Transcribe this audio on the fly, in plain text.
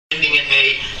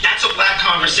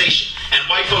conversation. And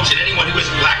white folks and anyone who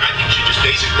isn't black, I think, should just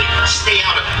basically stay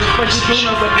out of that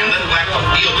conversation and let black folk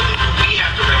deal with it. We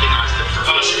have to recognize that for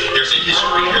us, there's a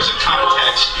history, there's a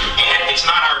context, and it's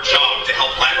not our job to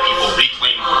help black people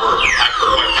reclaim the word. I've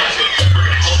heard white folks say, we're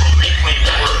going to help them reclaim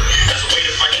the word as a way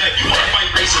to fight that. If you want to fight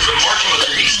racism, march on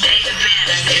the streets.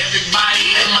 Everybody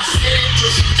in my city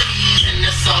pushing keys, and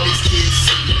that's all these kids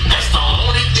see. That's the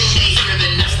only thing they hear,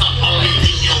 then that's the only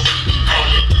thing you'll be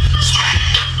calling. Swag,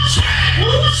 swag,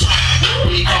 swag.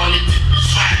 We call it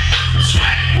swag,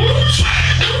 swag,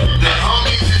 swag. The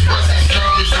homies is busting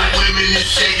shows, the women is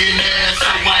shaking ass.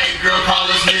 A white girl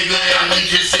call us nigga, and we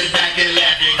just sit back and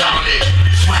laugh and call it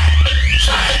swag,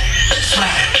 swag,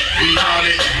 swag. We call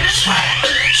it swag,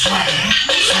 swag,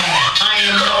 swag. I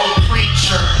am no